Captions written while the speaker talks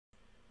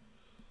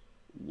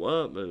What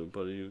up,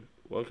 everybody?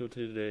 Welcome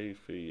to today's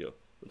video.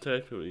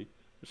 Technically,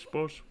 it's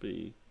supposed to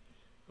be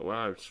a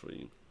live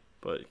stream,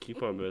 but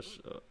keep on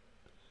messing up.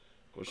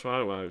 We'll try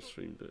to live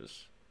stream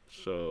this.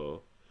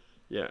 So,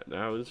 yeah,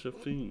 now it's a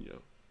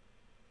video.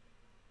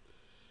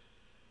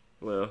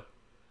 Well,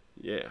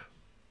 yeah.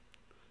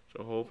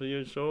 So, hopefully you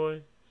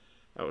enjoy.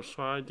 I was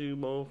trying to do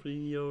more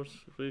videos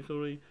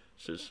frequently,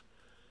 since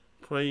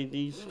playing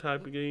these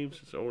type of games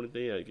is the only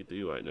thing I can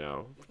do right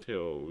now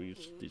until we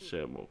reach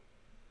December.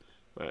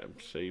 I'm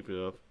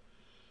saving up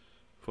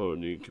for a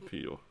new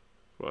computer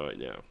right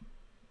now.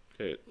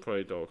 Can't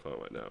play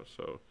Dog.com right now,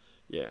 so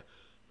yeah.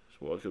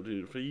 So welcome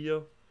to the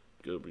video.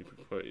 Gonna be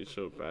playing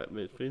some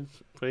Batman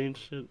playing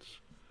since.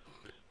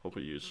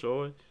 Hopefully you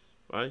enjoy.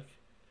 Like,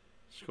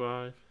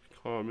 subscribe,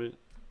 comment,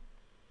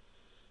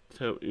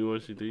 tell me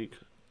what you think,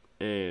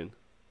 and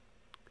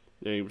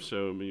name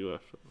showing me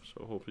left.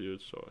 So hopefully you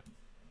enjoy.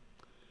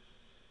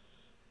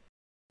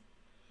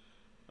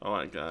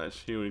 Alright guys,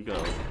 here we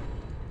go.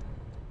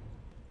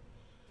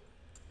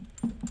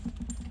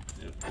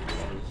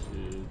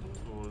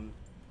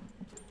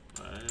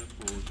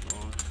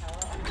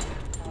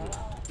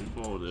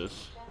 Before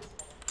this.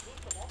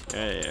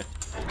 Yeah.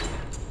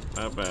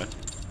 Not bad.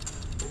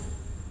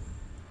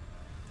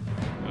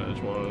 I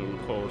just wanted to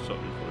record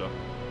something for that.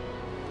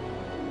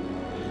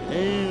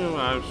 And a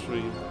live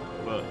stream,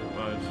 but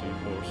my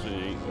C4C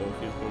ain't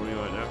working for me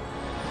right now.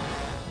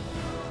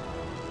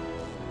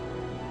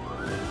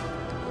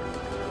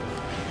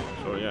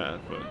 So yeah,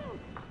 but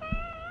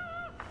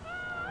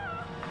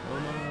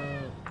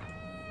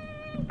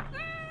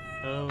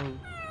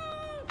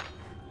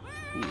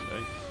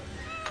nice.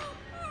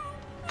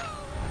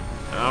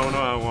 I don't know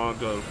how long I'm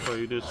gonna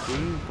play this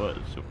game, but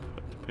it's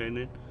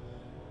depending.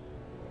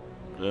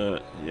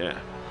 Yeah.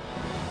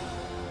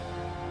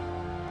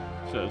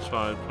 So I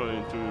try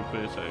playing through the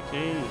best I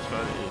can and try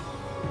to hit.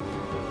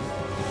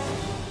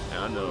 I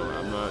know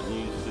I'm not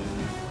using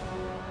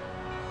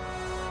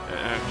an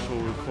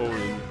actual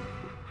recording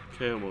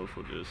camera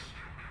for this.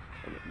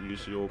 I'm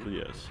using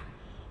OBS.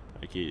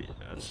 I get it.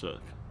 I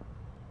suck.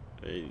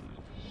 Hey.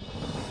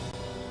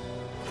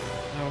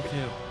 I don't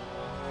care.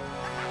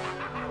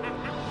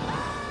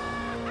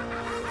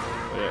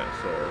 Yeah,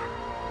 so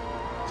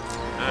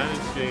I had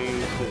this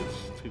game since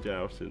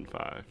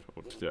 2005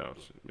 or 2000,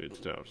 mid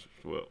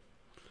 2012.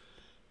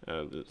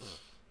 And it's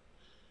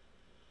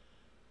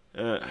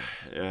yeah,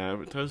 I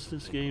haven't touched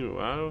this game in a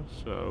while,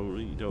 so I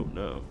really don't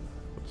know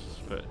what to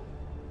expect.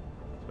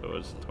 So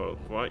let's talk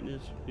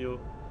brightness here.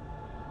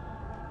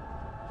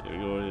 We're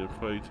going to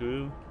play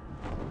through.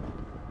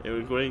 It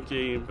was a great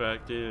game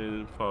back then,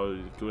 and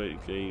probably a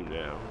great game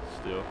now,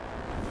 still,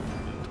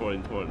 in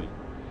 2020.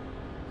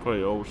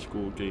 Play old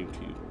school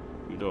GameCube.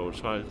 You know,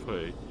 try to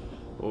play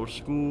old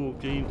school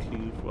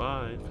GameCube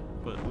live,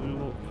 but we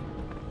won't.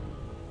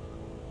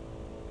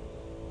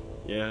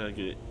 Yeah, I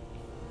get it.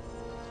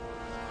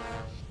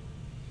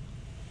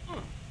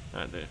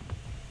 Not there.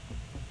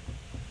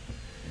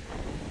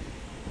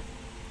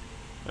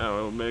 I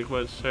will make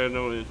my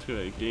channel into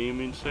a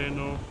gaming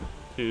channel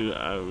to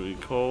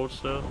record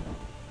stuff.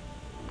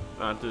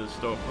 Not just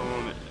stuff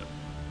on it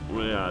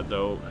when I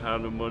don't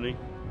have the money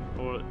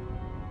for it.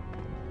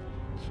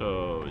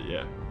 So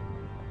yeah,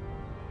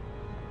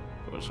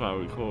 I'll try to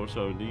record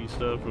some of these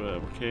stuff when I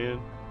can,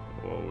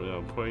 or when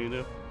I'm playing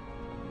them.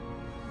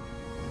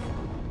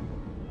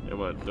 And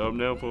my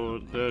thumbnail for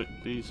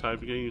these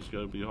type of games is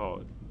gonna be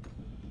hard.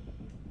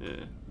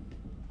 Yeah.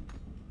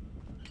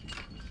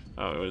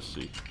 Alright, let's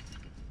see.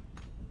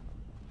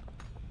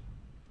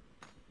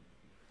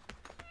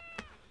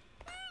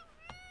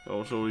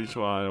 Also,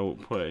 reason why I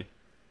don't play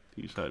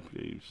these type of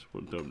games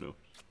for thumbnails.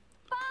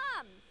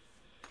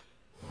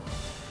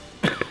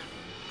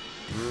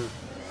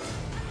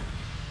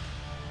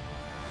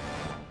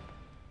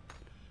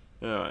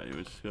 Alright,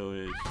 let's go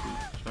ahead and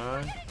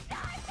try.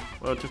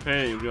 Well,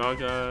 depending if y'all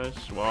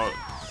guys want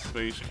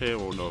face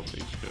cam or no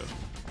face cam.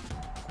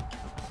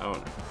 I don't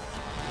know.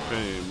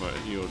 Depending, you might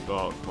hear a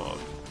dog bark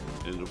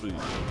in the video.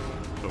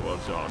 So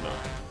what y'all know.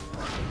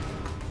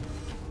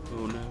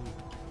 Oh no.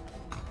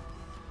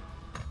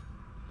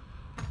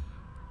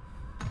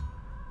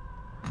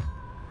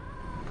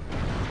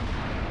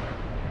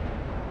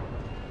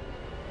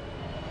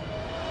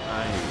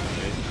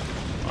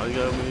 I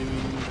gotta maybe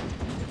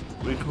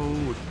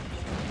record.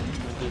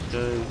 I just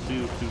gotta do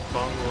to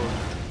follow.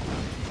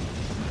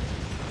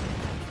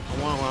 I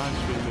want to live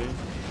stream, man.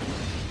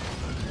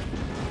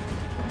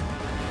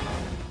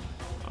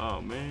 Oh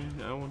man,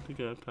 I don't think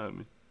I have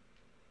time.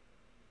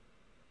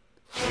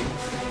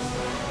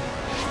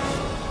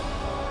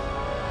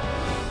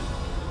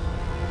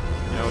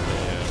 Yeah, okay,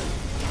 yeah.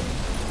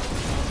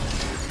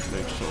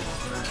 Make sure.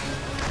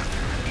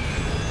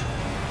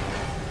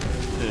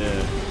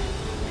 Yeah.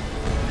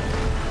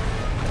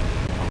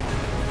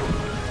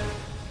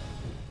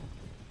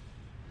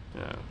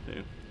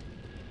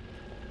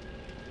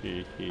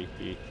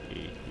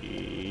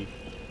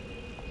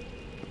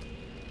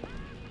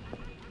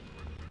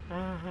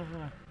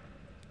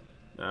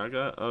 Now I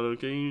got other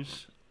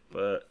games,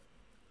 but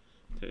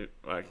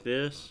like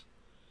this,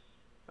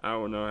 I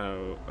don't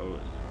know how I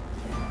would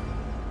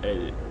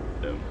edit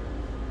them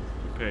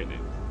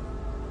depending.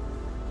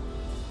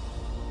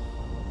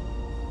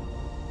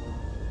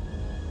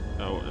 I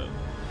don't know.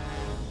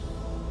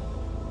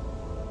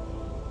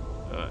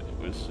 Alright,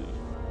 let's see.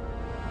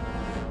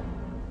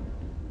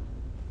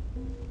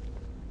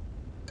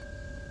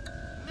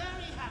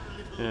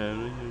 Yeah,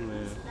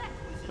 man.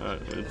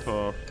 Alright, let's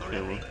talk.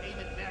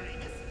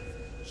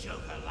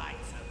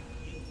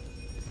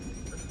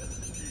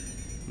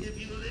 If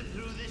you live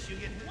through this, you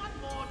get one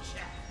more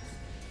chance.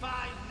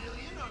 5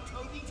 million or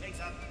Toby takes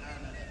a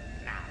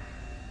permanent nap.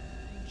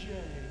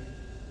 Jay.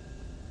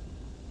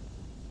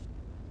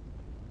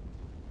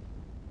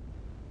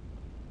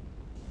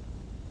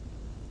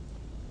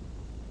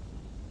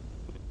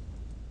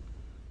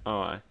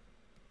 Alright.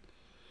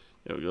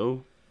 There we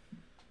go.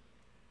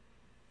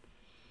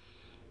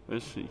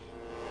 Let's see.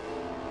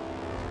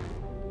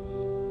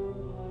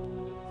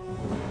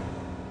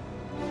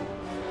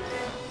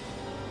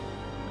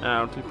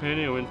 Now,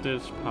 depending with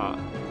this part,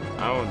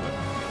 I don't know.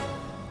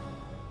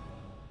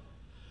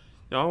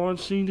 Y'all want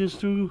to see this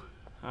too?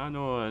 I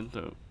know I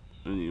don't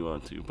really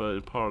want to, but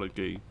it's part of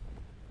the game.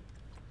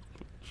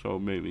 So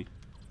maybe.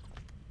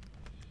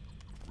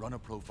 Run a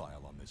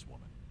profile on this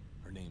woman.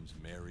 Her name's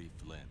Mary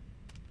Flynn.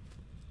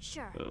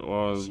 Sure.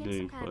 Is she in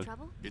some kind of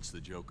trouble? It's the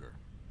Joker,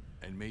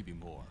 and maybe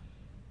more.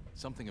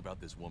 Something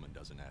about this woman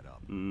doesn't add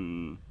up.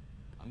 Hmm.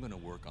 I'm gonna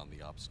work on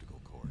the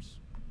obstacle course.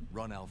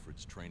 Run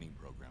Alfred's training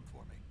program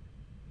for me.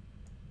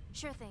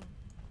 Sure thing.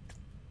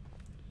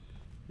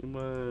 You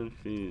might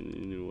see it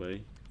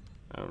anyway.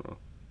 I don't know.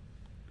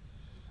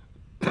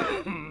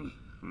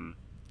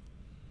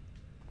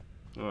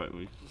 Alright,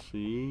 we can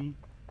see.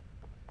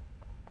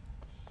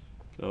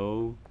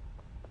 Go.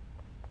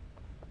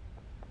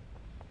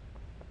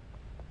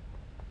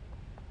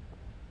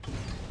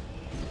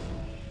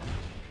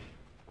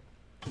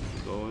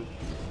 Going.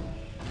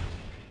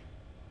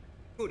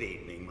 Good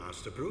evening,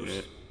 Master Bruce.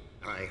 Yeah.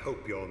 I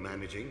hope you're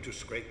managing to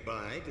scrape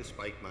by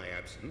despite my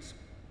absence.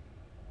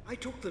 I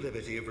took the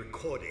liberty of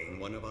recording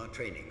one of our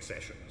training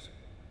sessions.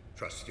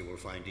 Trust you will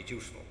find it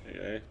useful.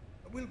 Okay.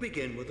 We'll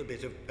begin with a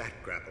bit of bat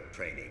grapple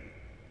training.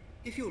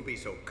 If you'll be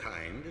so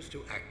kind as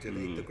to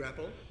activate the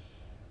grapple.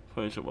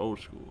 Playing some old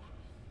school.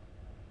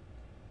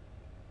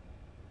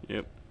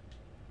 Yep.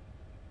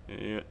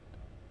 Yep.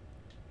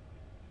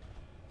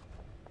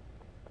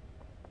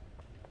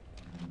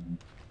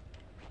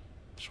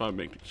 Try to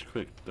make this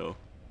quick though.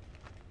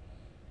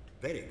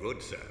 Very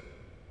good, sir.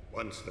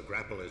 Once the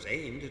grapple is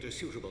aimed at a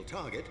suitable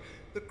target,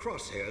 the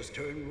crosshairs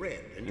turn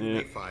red and you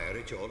may fire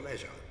at your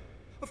leisure.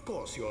 Of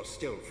course, you're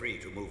still free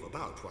to move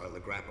about while the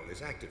grapple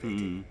is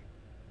activated.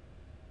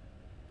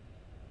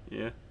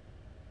 Yeah.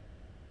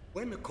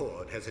 When the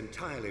cord has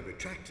entirely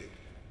retracted,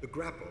 the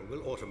grapple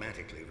will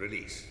automatically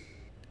release.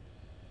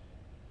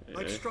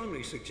 I'd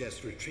strongly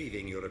suggest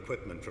retrieving your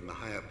equipment from the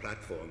higher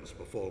platforms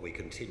before we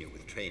continue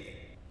with training.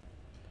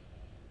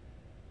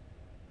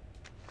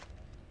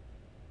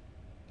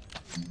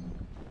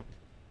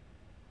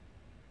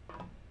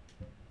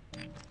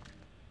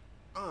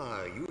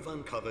 Ah, you've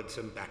uncovered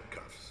some back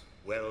cuffs.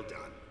 Well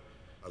done.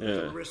 A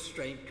little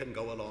restraint can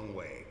go a long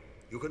way.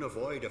 You can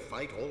avoid a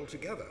fight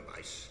altogether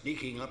by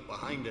sneaking up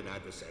behind an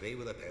adversary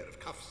with a pair of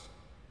cuffs.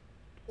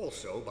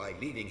 Also, by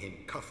leaving him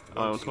cuffed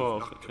once you've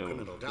knocked a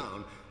criminal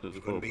down, you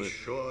can be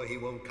sure he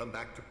won't come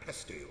back to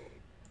pester you.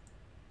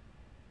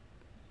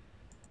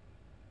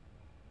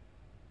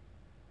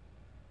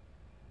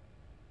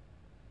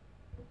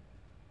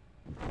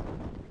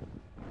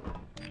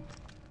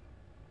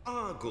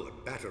 Ah, good,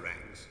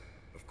 batarangs.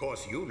 Of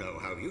course, you know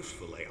how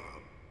useful they are.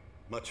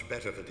 Much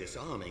better for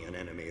disarming an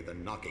enemy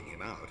than knocking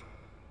him out.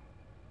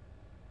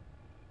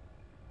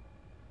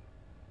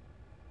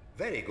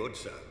 Very good,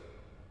 sir.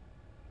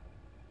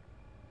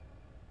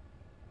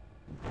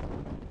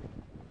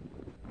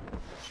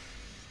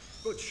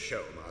 Good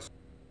show, Master.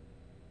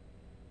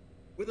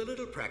 With a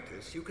little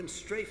practice, you can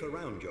strafe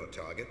around your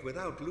target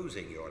without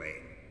losing your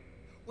aim.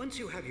 Once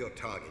you have your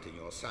target in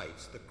your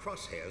sights, the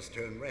crosshairs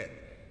turn red.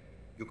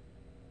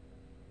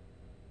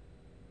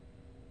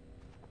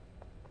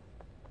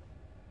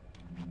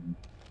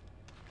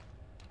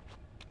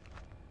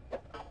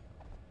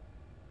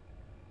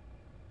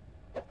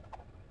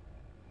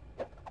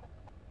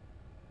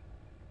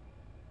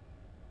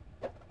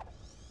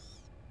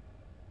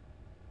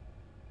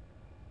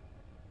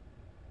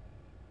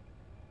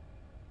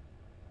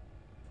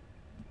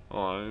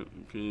 Alright,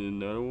 get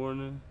another one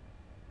then.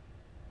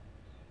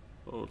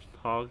 Oh, it's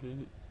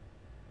target.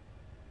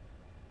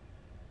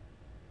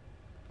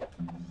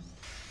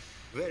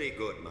 Very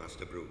good,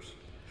 Master Bruce.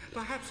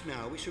 Perhaps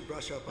now we should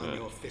brush up on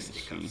your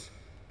fisticuffs,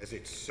 as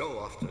it's so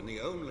often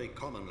the only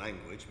common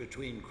language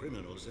between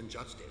criminals and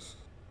justice.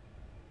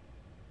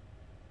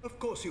 Of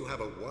course, you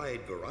have a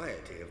wide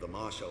variety of the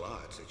martial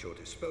arts at your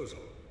disposal.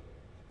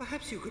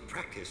 Perhaps you could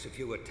practice a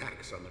few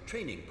attacks on the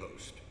training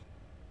post.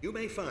 You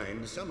may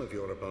find some of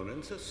your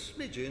opponents a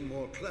smidgen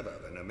more clever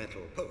than a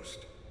metal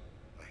post.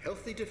 A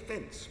healthy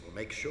defense will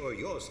make sure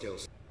you're still...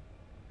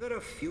 There are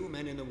few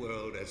men in the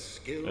world as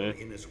skilled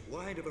in as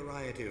wide a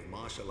variety of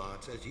martial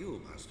arts as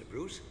you, Master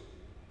Bruce.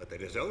 But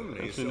there is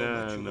only so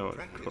much you can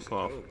practice at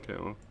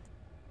home.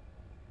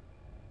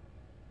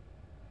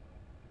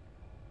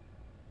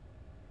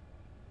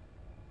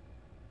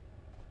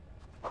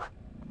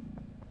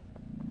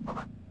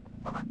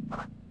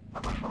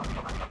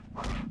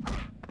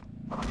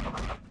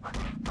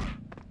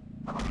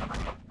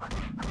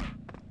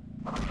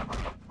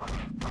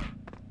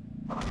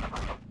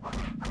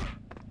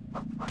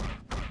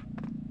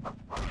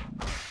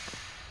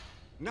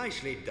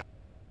 Nicely done.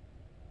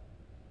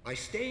 By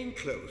staying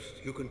close,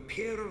 you can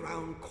peer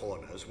around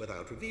corners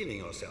without revealing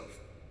yourself.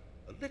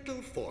 A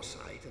little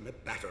foresight and a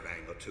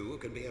batarang or two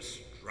can be a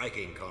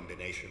striking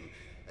combination,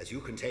 as you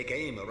can take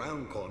aim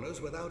around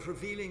corners without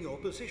revealing your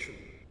position.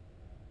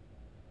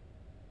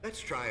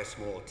 Let's try a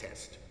small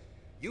test.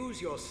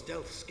 Use your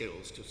stealth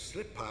skills to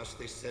slip past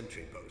this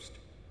sentry post.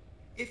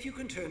 If you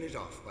can turn it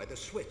off by the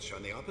switch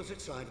on the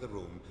opposite side of the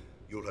room,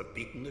 you'll have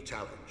beaten the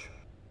challenge.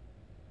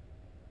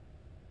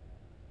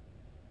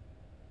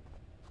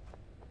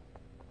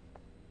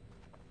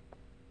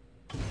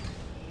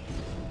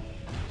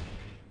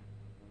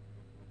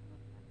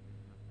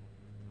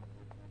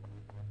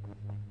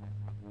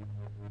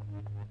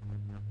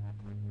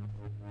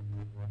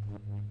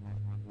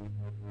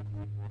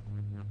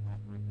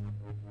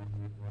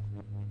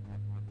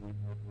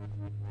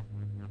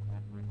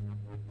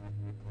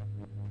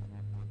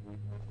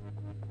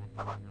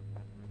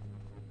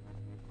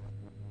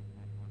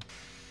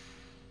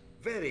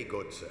 Very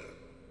good, sir.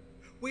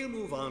 We'll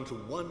move on to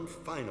one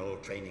final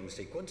training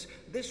sequence,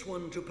 this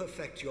one to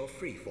perfect your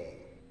freefall.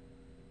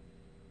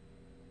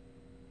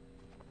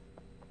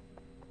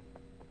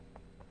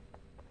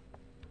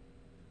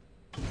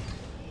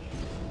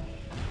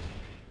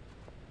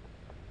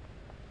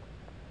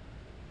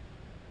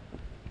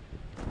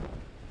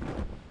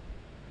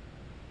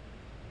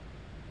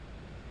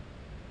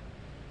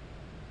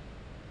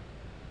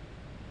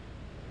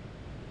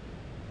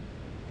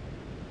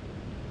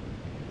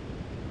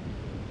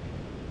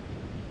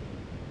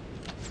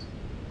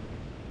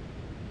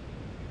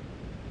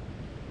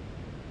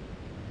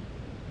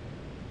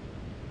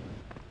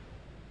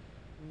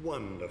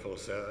 Wonderful,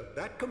 sir.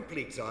 That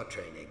completes our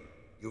training.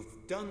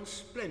 You've done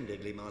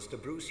splendidly, Master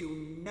Bruce.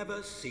 You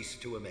never cease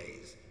to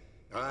amaze.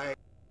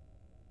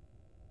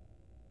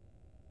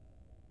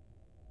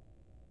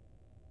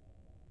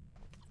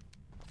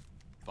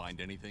 Find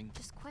anything?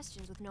 Just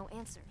questions with no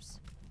answers.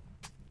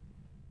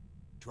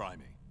 Try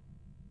me.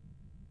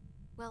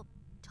 Well,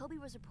 Toby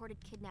was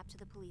reported kidnapped to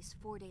the police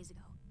 4 days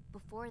ago.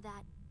 Before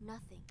that,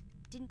 nothing.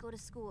 Didn't go to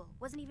school.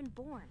 Wasn't even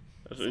born.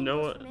 So you know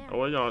what? I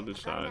want y'all to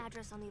decide.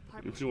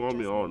 If you want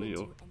me on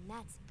here,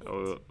 I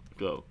will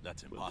go.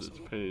 That's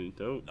impossible.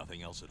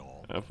 Nothing else at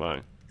all. I'm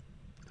fine.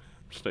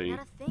 Stay.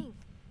 Not a thing.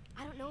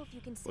 I don't know if you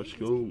can save these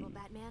go. people,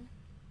 Batman.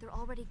 They're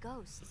already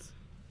ghosts.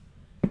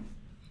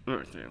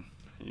 Alright, damn.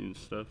 And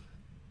stuff.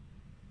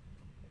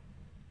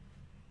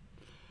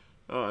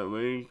 Alright,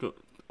 we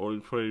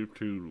only play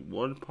to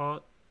one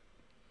part.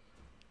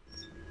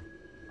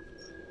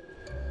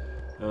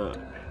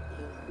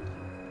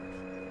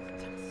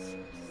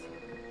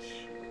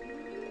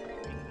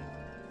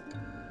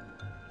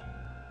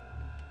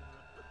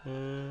 Take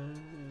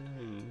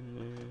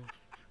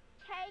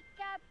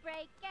a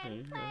break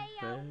and play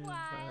a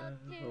while,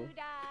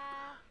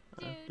 doo-dah,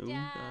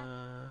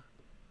 doo-dah.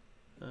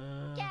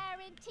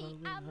 Guarantee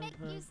I'll make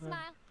you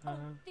smile, oh,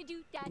 the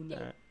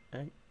doo-dah-doo.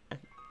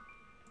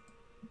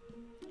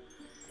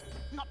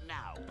 Not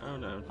now. Oh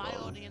no. My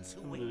audience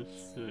who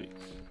waits.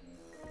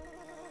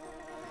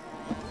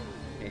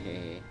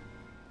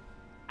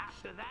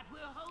 After that,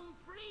 we're home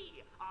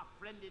free. Our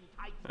friend in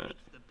tights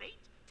takes the bait,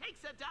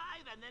 takes a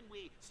dive, and then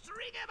we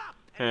string him up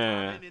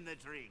and drop him in the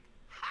drink.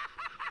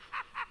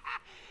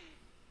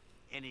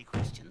 Any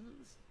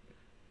questions?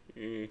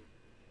 Yeah,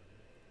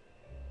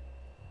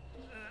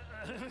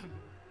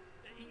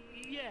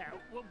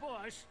 well,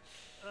 boss,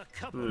 a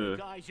couple of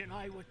guys and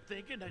I were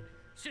thinking that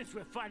since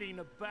we're fighting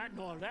the bat and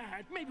all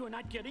that, maybe we're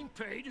not getting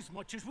paid as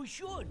much as we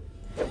should.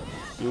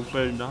 You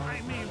better not.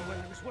 I mean,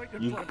 when I was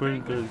working You for a better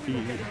bank, we were be.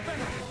 getting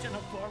benefits in a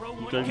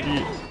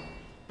 401k.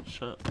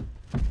 Shut up.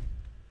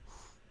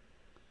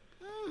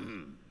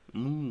 Well,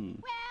 now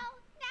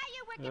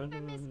you're working for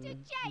Mr.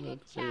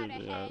 Giant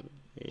Chowderhead.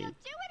 He'll do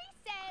what he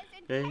says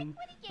and take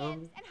what he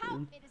gives and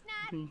hope it is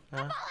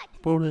not a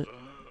bullet.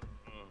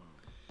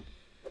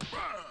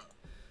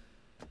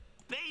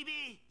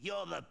 Baby,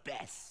 you're the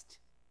best.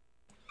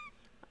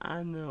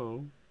 I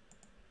know.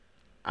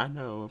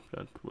 If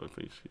that's what I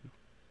face you.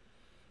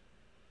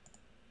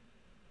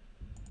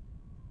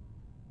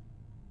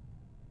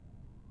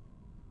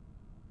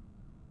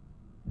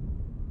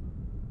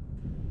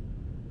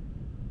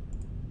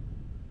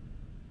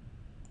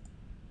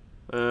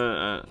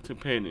 To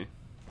Penny.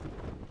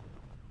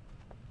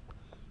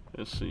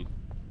 Let's see.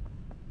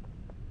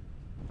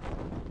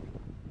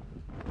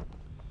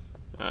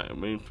 Alright,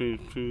 main thing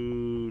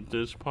to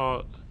this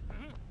part.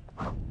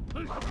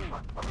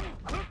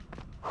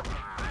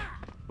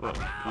 What?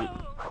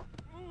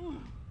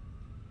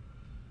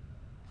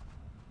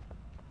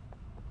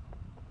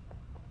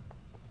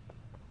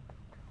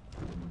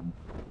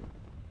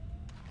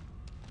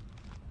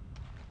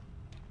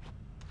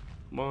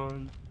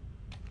 on.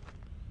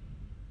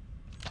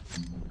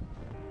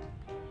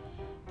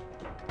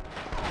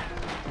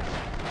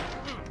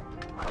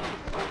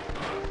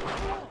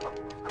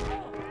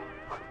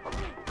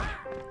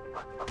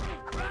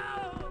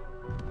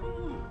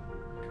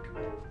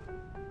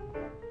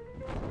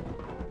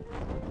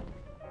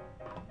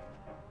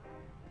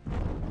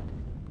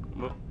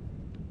 Come on.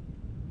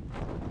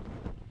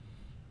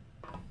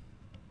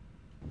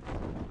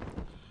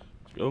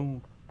 Let's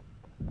go.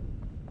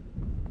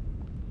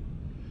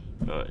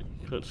 Alright,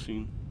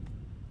 cutscene.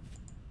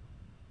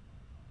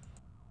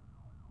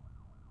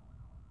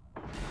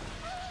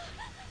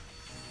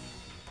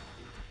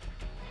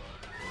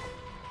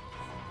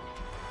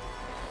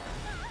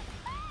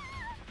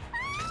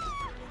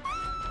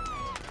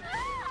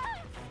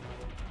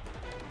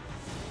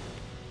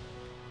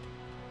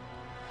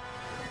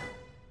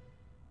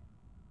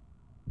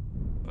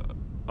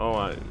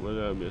 Alright, what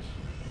did I miss?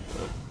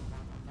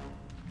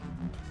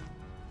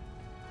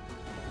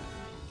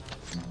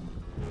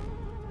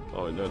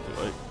 Oh, nothing,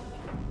 right?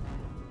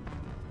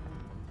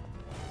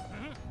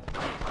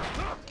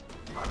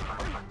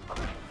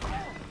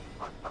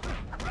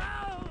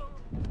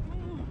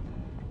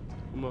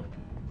 Come on.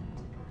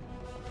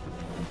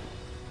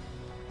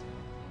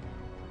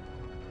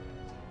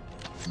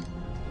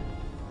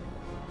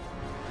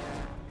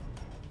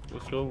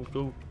 Let's go, let's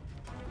go.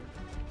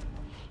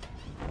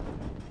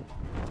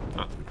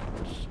 Ah.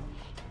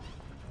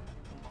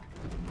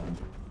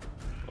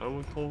 I'm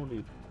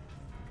recording.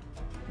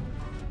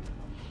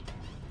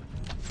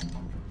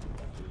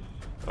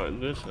 Alright,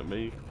 this I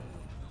make.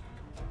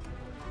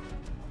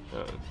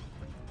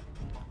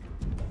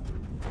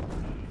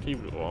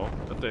 Keep it all.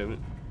 God damn it.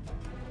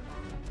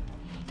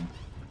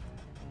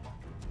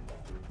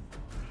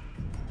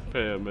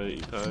 Fair many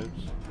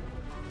times.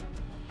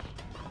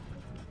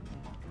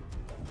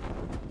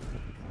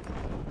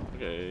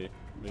 Okay,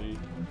 me.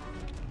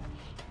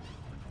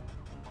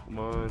 Come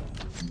on.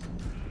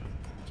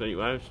 Take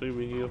live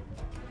streaming here.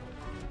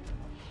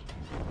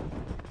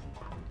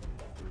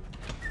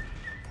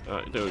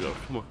 Alright, there we go.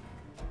 Come on.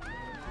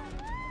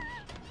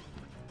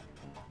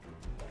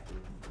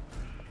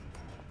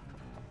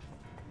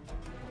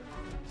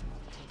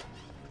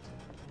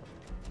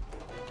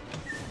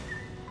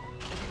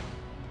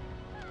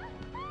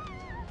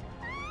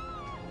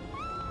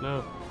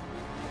 No.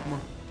 Come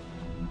on.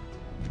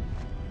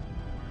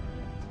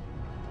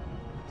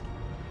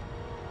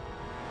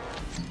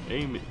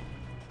 Aim it.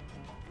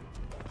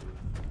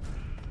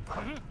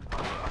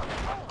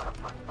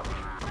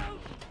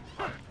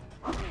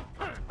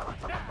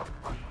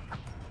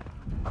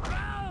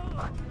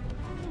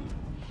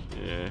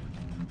 Yeah.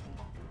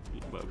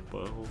 Eat my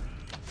butthole.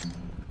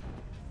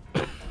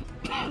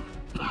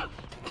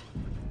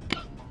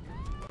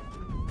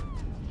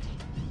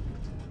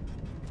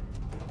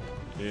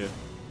 Yeah.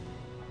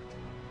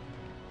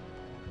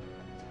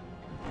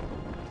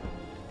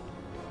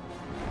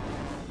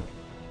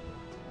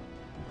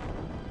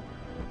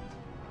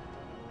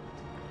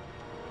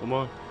 Come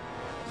on.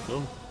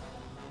 Go.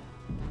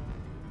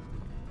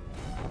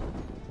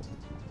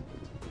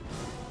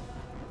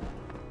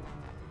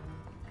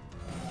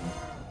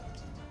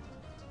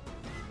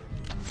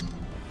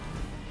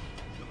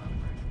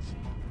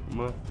 Come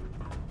on.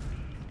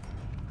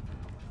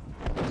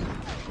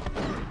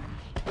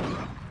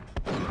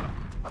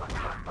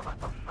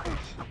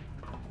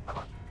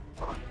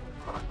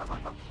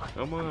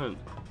 Come on.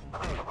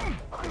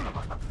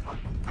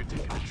 You're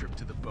taking a trip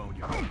to the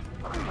boneyard.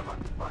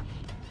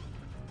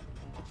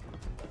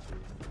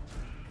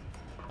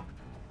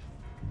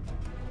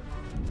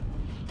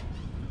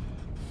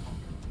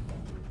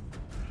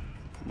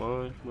 Come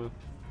on, come on.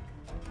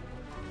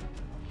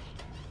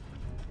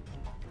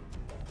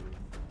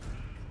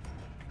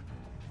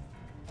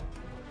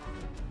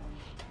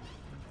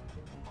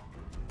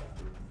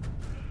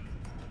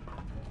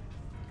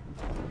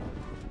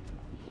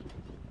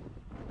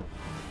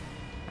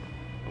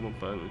 Come on,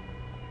 finally.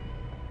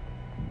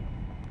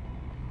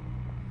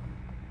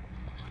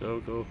 Go,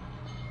 go.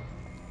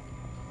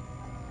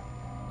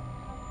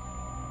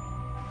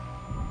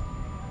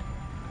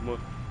 Come on.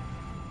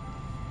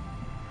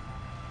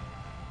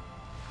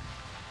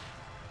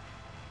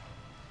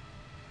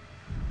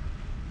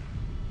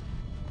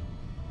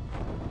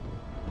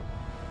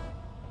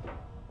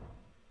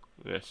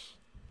 Yes.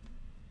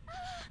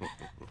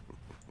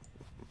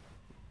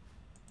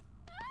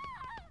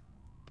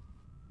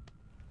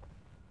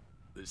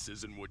 This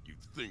isn't what you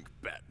think,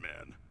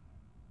 Batman.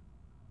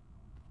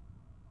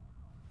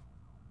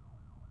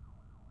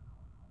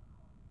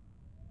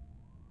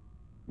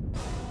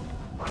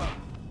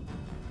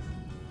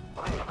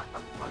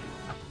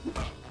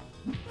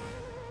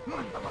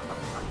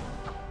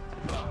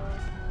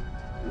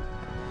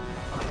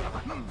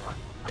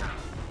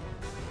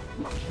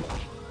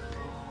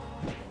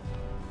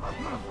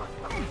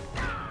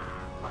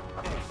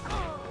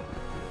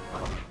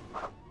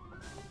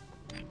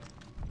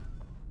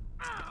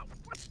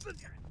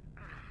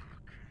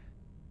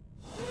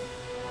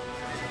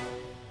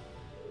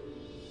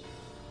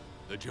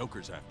 The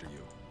Joker's after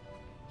you.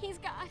 He's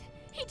got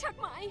He took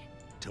my...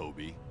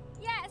 Toby?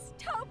 Yes,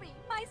 Toby,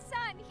 my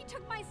son. He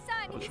took my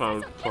son. He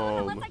trying says to he'll kill him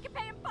call unless him. I can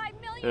pay him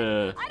 $5 million.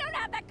 Yeah. I don't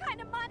have that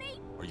kind of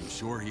money. Are you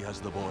sure he has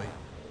the boy?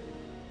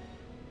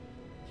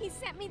 He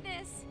sent me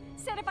this.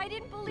 Said if I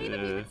didn't believe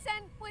him, he would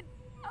send...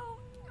 Oh.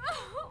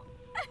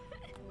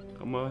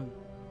 Come on.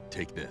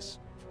 Take this.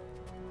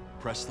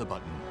 Press the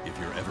button if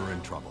you're ever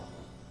in trouble.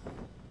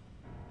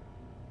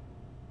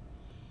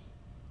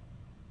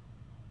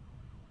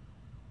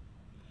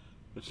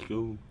 Let's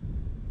go.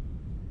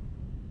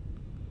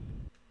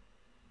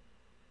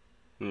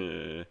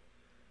 Yeah.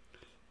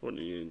 What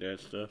do you need that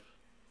stuff?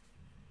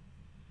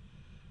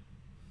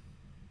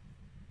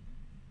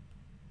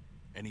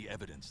 Any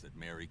evidence that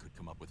Mary could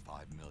come up with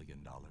 $5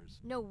 million?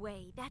 No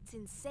way. That's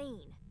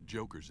insane.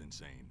 Joker's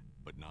insane,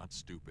 but not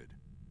stupid.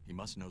 He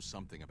must know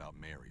something about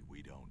Mary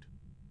we don't.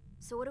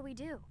 So what do we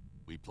do?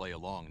 We play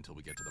along until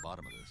we get to the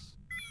bottom of this.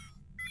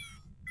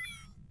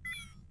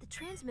 The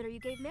transmitter you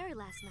gave Mary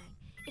last night.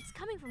 It's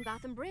coming from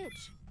Gotham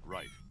Bridge.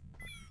 Right.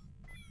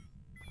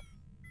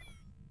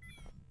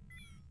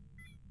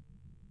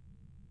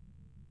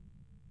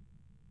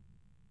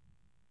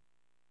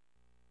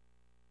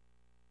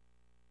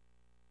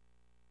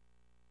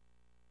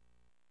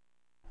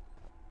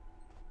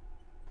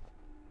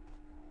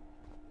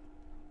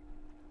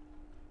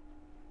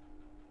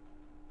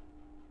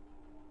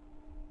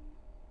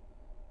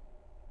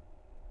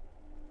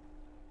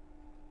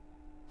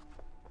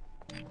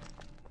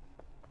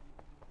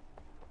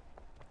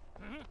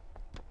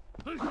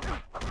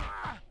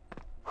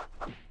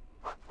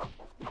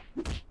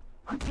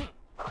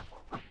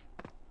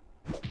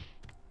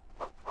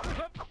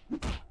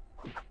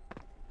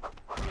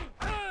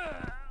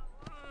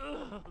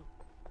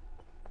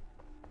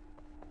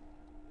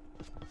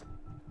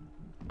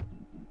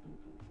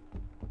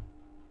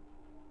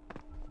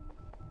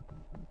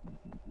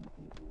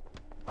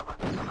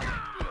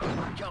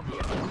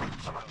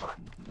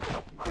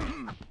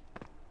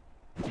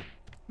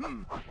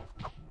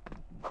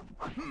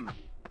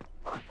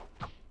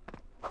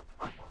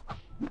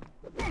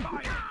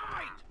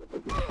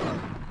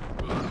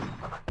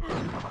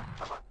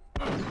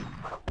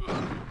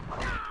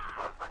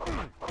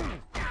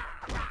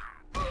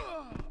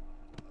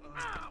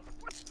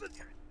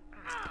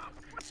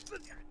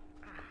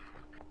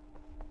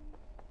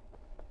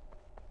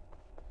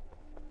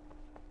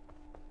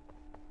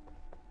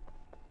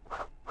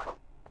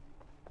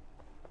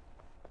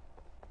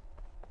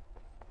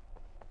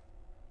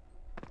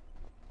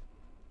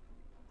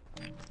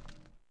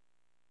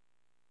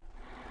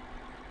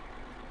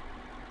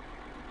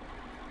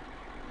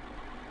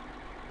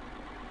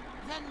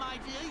 Then, my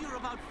dear, you're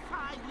about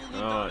 $5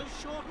 million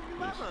short of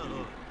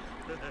motherhood.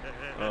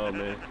 Oh,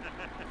 man.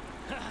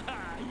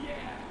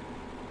 Yeah.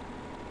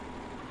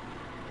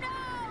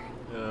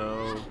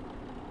 Oh.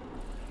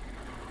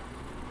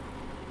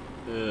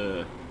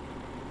 Yeah.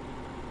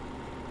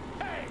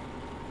 Hey,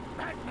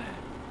 Batman.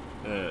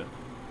 Yeah.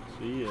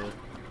 See ya.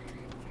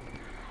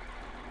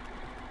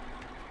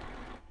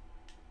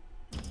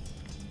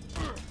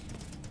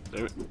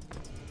 Damn it.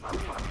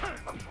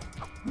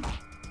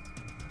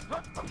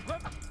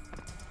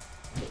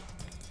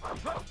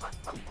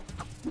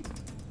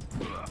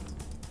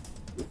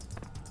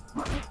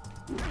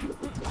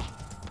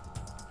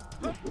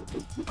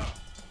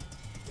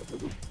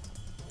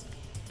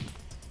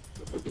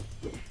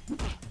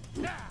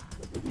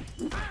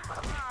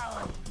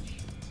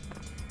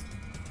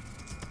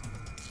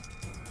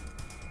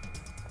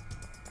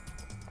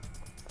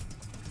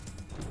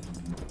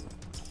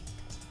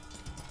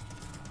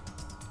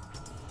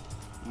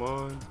 Come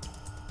on.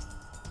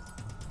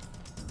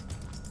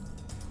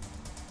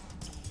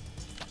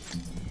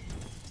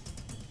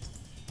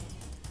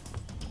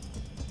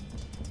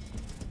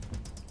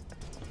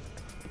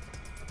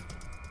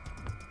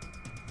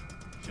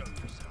 Show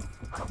yourself.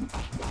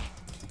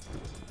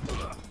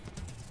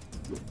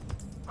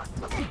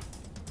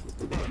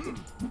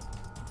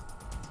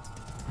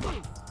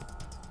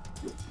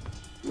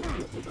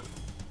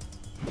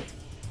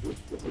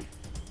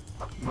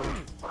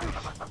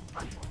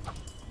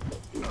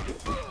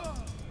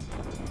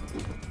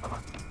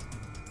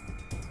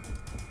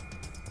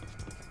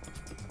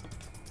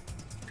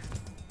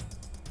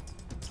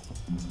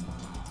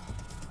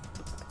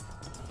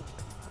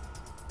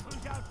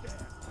 Who's out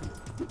there?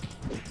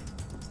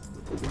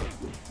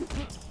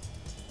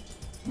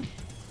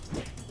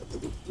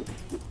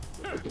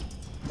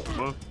 Come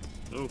on.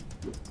 Oh.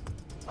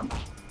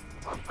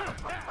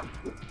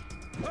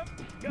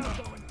 You're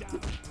going down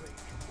the street.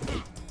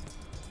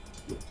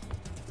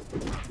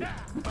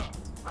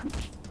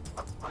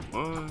 Come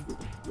on.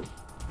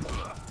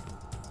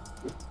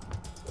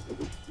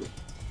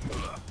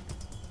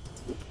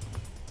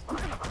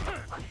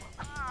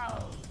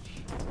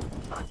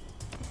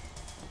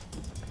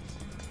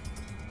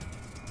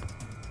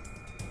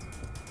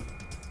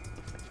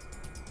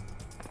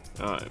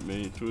 Alright,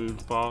 made through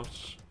the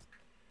boss.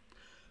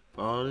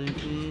 Falling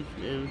trees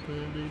and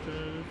putting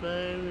the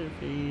fire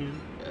field.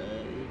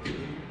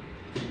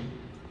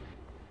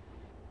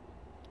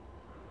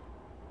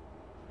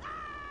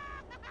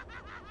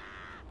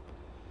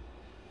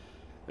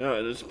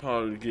 Alright, this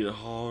part get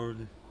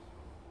hard.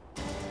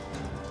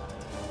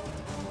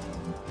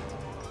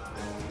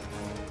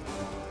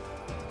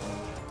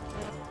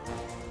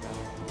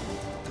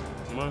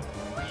 Come on.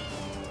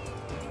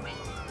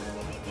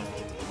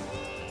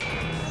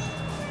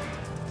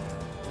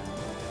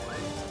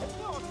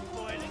 You're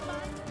spoiling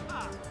my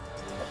fun.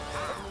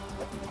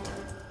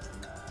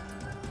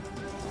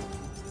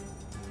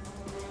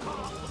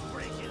 All the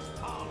bridges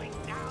falling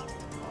down,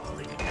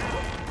 falling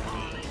down,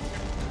 falling down.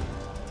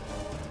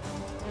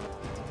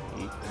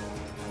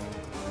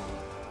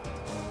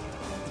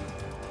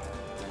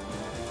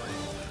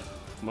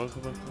 Come on,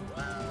 come on, come on.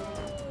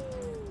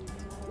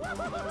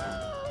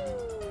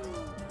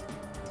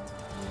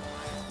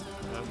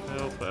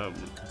 Help,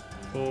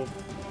 pull.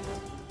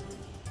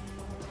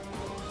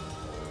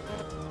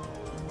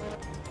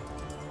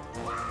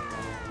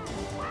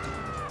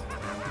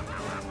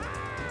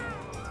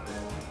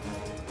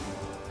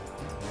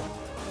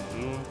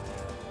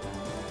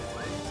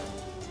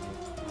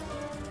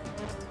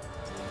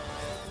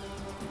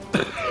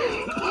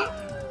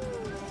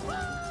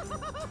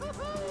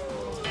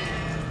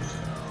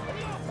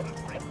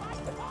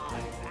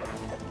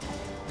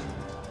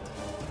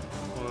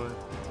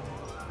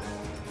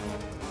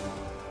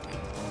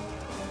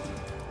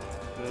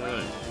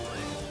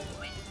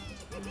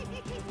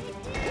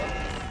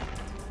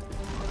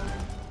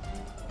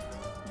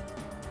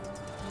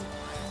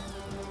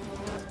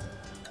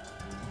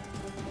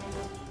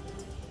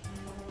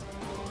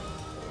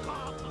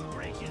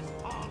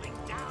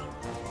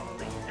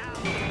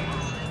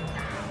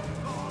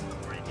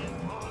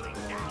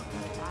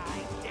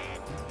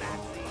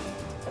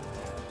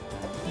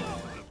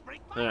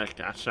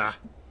 Gotcha.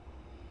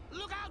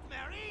 Look out,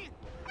 Mary!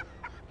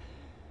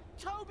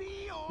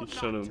 Toby or You not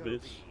son of a Toby,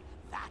 bitch.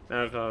 that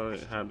Now I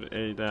gotta have to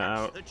edit that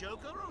out. the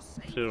Joker or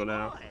save Chill the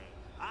out. boy.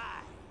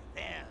 Aye,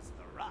 there's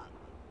the rub.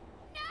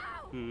 No!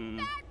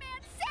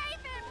 Batman,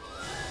 save him!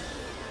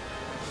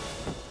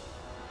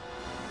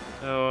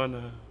 Oh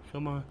no.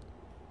 Come on.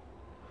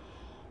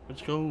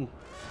 Let's go.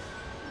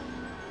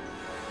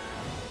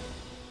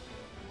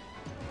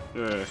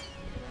 Yeah.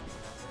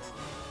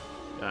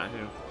 Got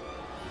him.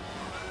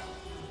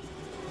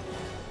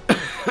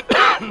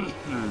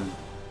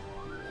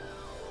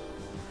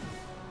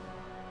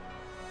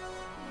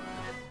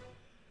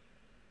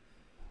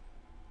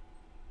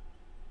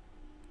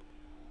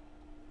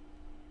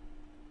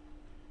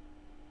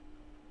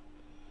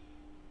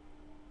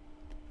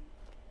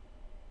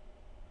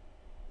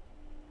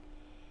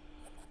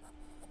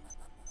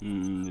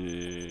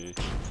 Yeah.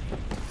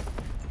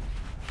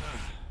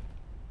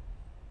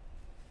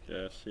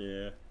 Guess,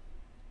 yeah.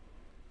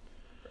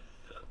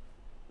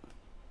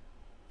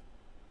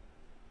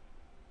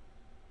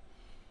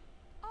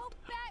 Oh,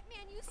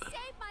 Batman, you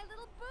saved my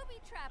little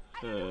booby trap. I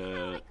don't know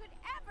how I could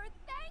ever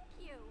thank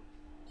you.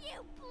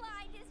 You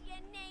blind as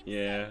your name.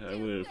 Yeah, said, I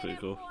you would have good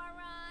tickled.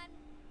 moron.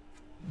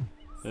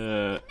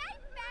 Good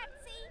night,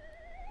 Batsy.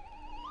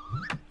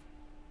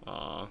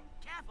 Aw.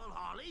 Careful,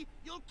 Harley.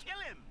 You'll kill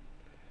him.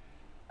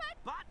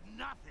 But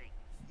nothing.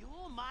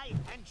 You're my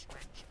hench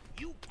wench.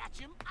 You catch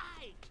him,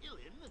 I kill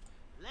him.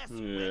 Less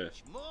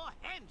wench, more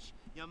hench.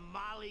 You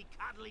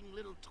molly-coddling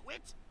little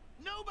twit.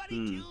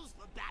 Nobody kills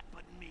the bat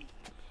but me.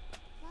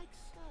 Like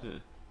so.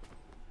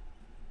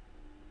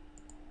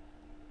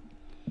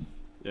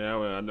 Yeah,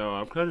 well, I know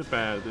I'm kind of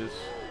bad at this.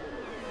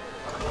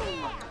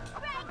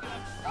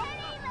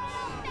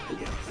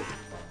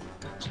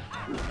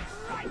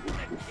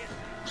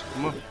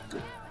 Come on.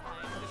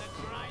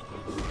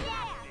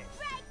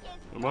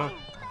 Come on.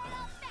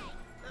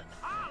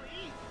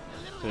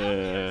 Yeah. Oh,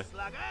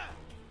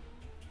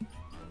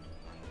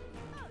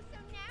 so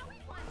now he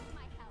wants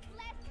my help.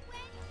 Less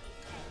wench, he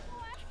said.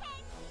 More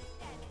hench, he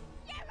said.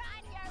 You're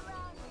on your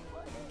own.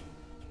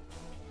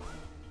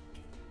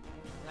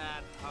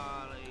 That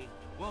Harley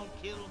won't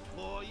kill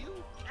for you.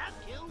 Can't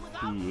kill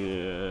without you.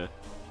 Yeah.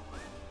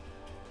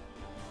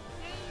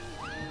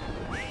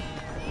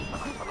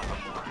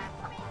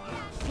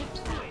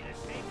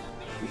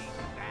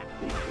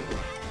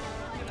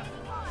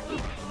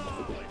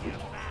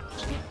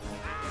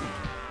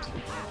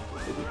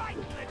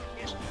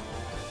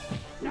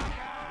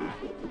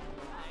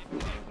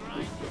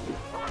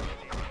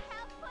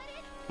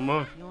 Come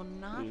on. You're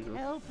not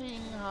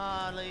helping,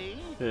 Harley.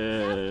 Can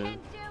Yeah. do,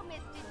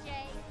 Mr. J.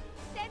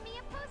 Send me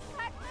a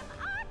postcard from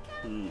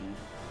Arkham.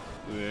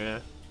 Yeah.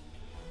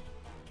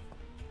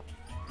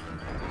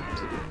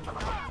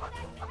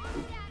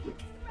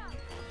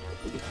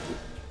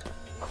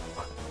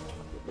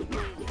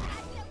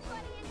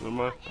 Come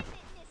on.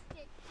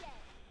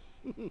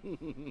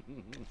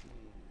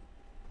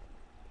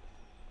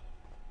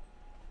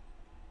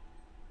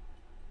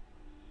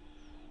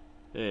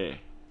 Yeah.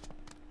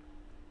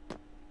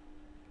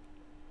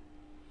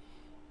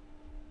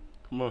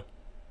 Come on.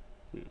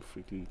 You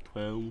freaking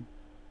clown.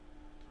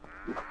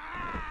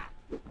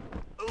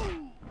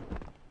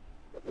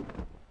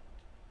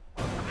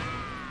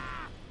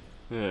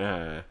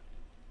 Yeah.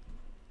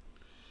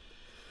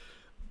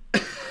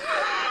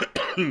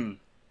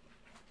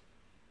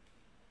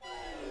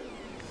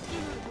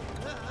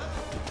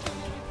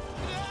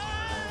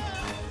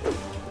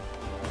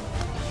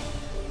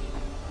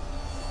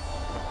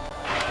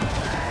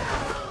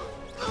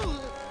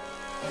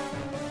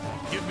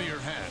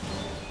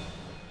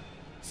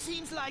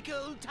 like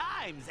old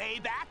times, eh,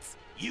 Bats?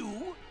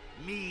 You,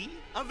 me,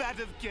 a vat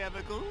of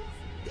chemicals?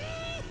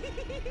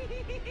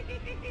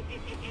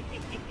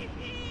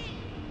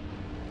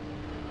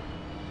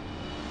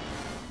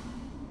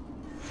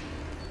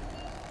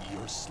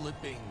 You're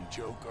slipping,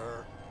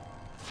 Joker.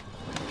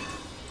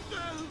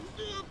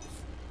 Oops.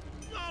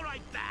 All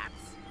right, Bats.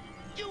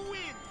 You win.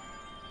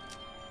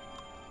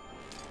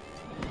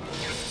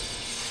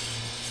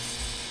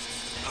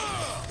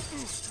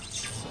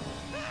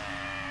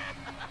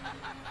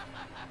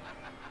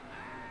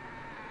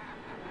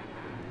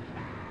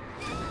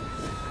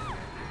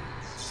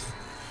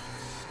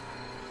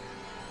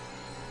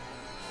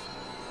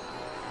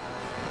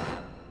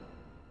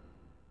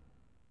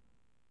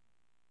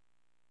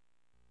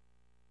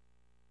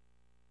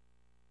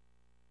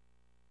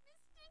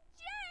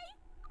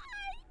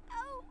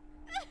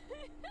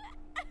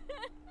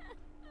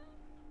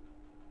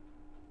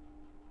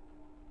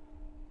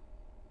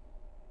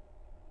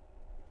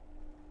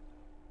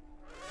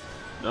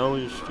 No,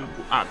 you stupid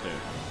out there.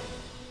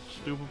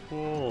 Stupid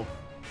fool.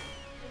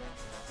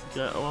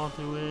 Get off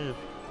the way.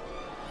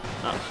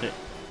 That's it.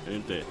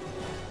 Ain't it?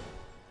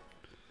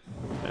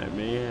 I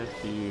may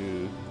have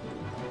to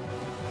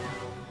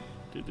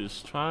do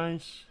this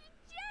twice.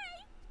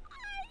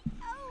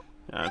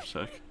 I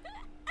suck.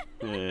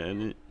 Yeah,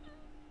 and it.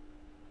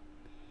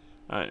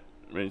 Alright,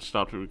 ready to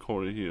stop the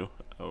recording here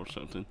or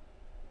something.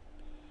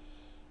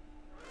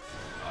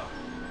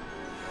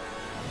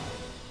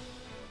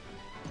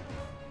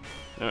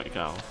 There we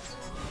go.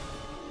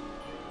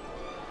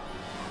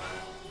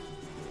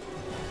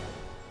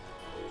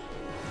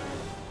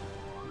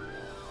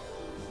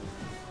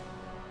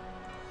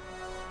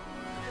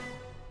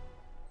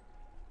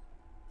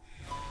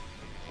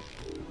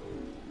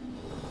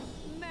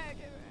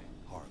 Murderer.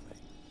 Harley.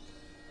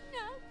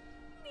 No,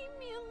 leave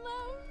me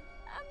alone.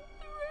 I'm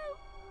through.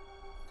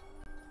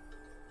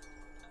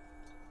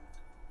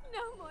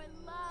 No more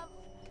love.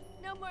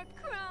 No more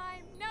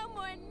crime. No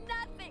more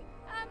nothing.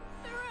 I'm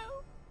through.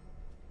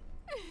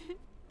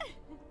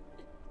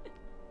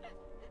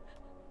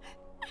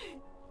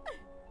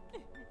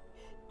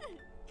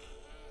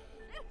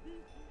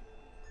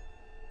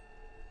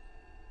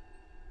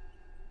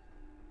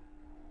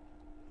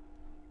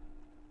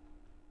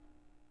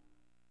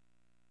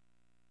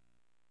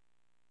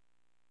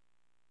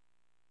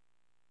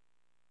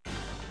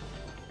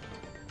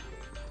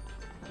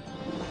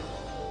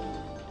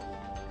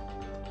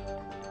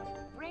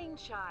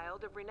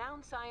 Brainchild of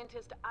renowned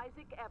scientist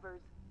Isaac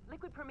Evers,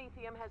 liquid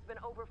promethium has been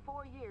over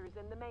 4 years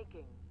in the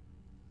making.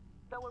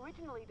 Though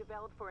originally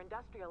developed for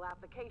industrial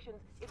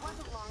applications, it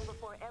wasn't long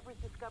before Evers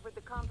discovered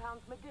the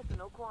compound's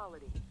medicinal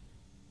qualities.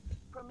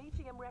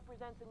 Promethium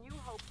represents a new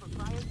hope for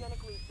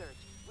cryogenic research,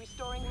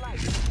 restoring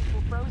life to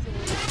people frozen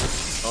in...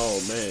 Oh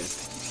man.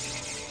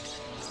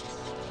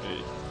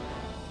 Hey.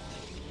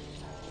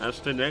 That's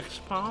the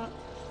next part?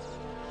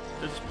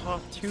 This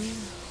part 2?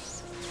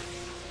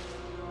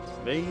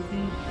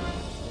 Maybe?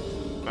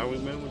 I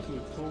remember to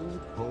record.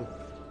 Hope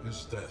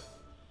is death.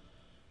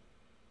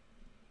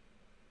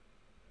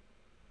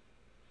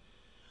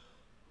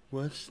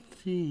 What's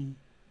the...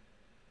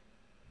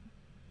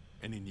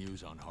 Any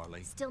news on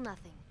Harley? Still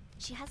nothing.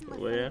 She hasn't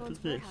left Wait, after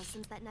Funnybone's warehouse this.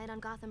 since that night on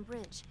Gotham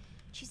Bridge.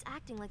 She's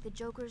acting like the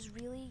Joker's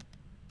really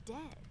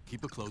dead.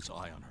 Keep a close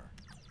eye on her.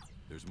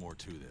 There's more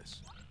to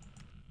this.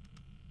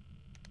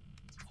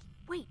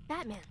 Wait,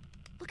 Batman,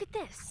 look at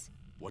this.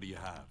 What do you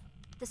have?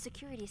 The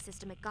security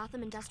system at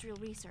Gotham Industrial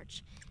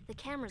Research. The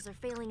cameras are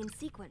failing in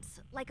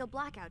sequence, like a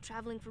blackout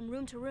traveling from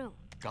room to room.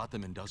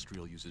 Gotham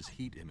Industrial uses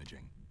heat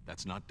imaging.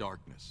 That's not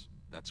darkness.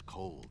 That's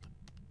cold.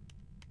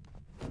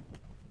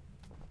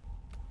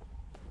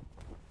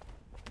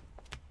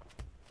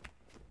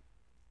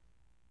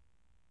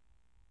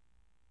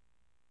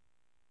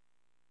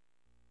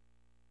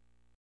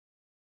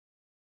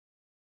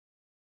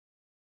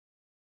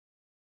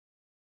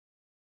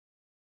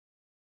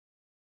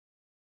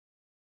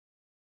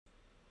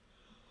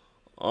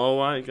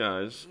 Alright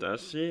guys,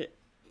 that's it.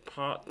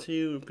 Part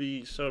 2 will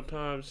be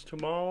sometimes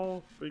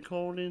tomorrow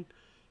recording.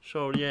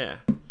 So yeah,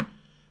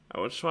 I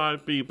will try to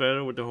be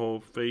better with the whole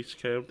face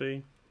cam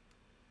thing.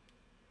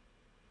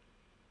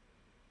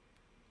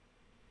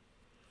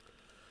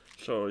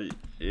 So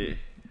yeah,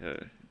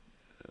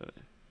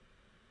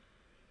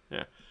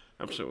 yeah,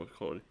 I'm still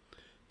recording.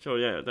 So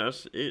yeah,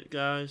 that's it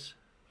guys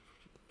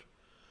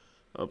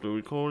of the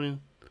recording.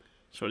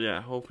 So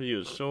yeah, hopefully you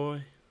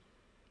enjoy.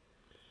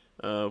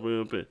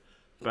 We'll be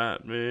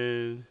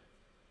Batman,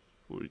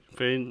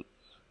 Vincent,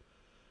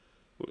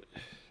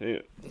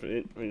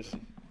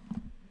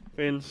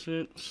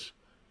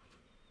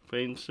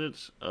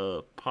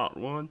 part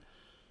 1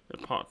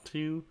 and part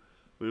 2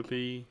 will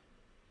be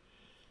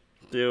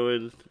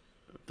doing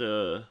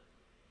the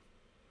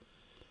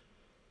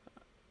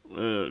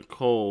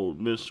cold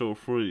missile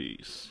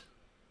freeze.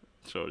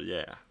 So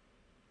yeah,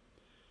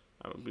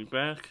 I will be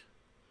back.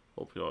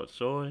 Hope you all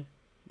enjoy.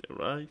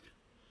 Like,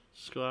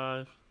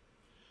 subscribe,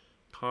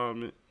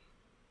 comment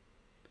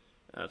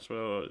as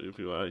well if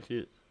you like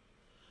it.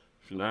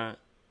 If not,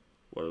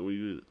 what do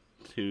we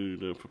to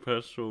the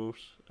professionals.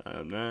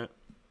 I'm not.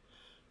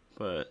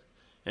 But,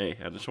 hey,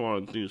 I just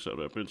wanted to do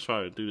something. I've been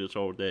trying to do this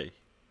all day.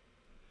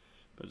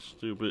 But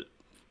stupid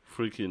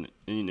freaking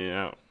in and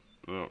out.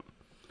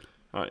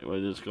 Alright, well,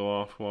 just go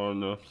off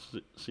long enough.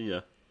 See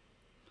ya.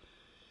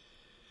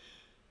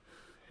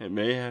 It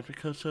may have to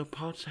cut some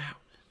parts out.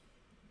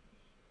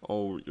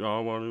 Oh,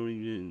 y'all want to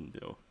read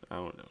it though? I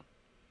don't know.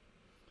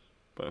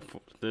 But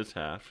for this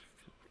half,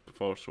 the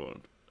first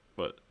one.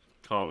 But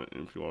comment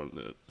if you want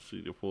to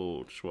see the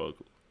full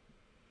struggle.